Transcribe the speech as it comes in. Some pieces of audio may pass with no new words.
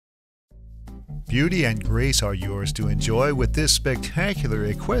Beauty and grace are yours to enjoy with this spectacular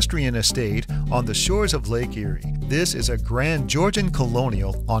equestrian estate on the shores of Lake Erie. This is a grand Georgian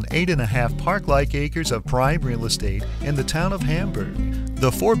colonial on 8.5 park-like acres of prime real estate in the town of Hamburg. The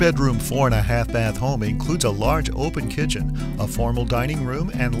 4-bedroom, 4.5-bath home includes a large open kitchen, a formal dining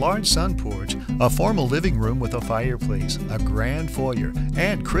room and large sun porch, a formal living room with a fireplace, a grand foyer,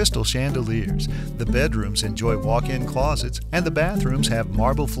 and crystal chandeliers. The bedrooms enjoy walk-in closets, and the bathrooms have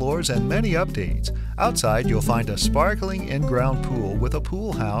marble floors and many updates. Outside, you'll find a sparkling in-ground pool with a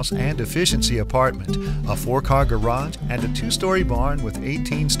pool house and efficiency apartment, a 4-car garage, and a 2-story barn with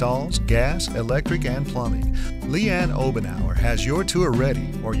 18 stalls, gas, electric, and plumbing. Leanne Obenauer has your tour ready,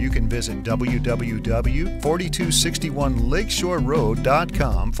 or you can visit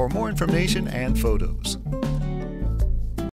www.4261lakeshoreroad.com for more information and photos.